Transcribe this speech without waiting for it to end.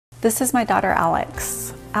This is my daughter,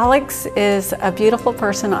 Alex. Alex is a beautiful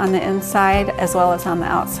person on the inside as well as on the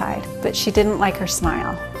outside, but she didn't like her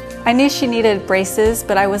smile. I knew she needed braces,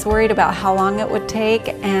 but I was worried about how long it would take,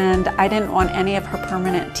 and I didn't want any of her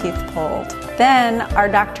permanent teeth pulled. Then our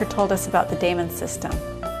doctor told us about the Damon System.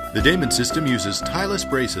 The Damon System uses tie-less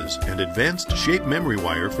braces and advanced shape memory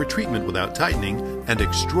wire for treatment without tightening and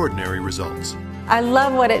extraordinary results. I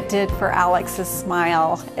love what it did for Alex's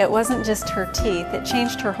smile. It wasn't just her teeth, it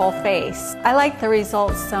changed her whole face. I liked the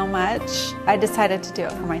results so much, I decided to do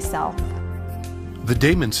it for myself. The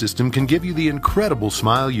Damon System can give you the incredible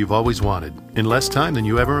smile you've always wanted in less time than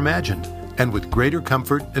you ever imagined, and with greater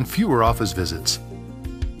comfort and fewer office visits.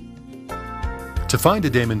 To find a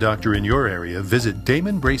Damon doctor in your area, visit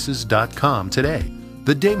DamonBraces.com today.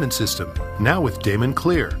 The Damon System, now with Damon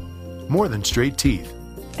Clear. More than straight teeth.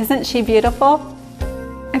 Isn't she beautiful?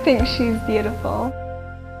 I think she's beautiful.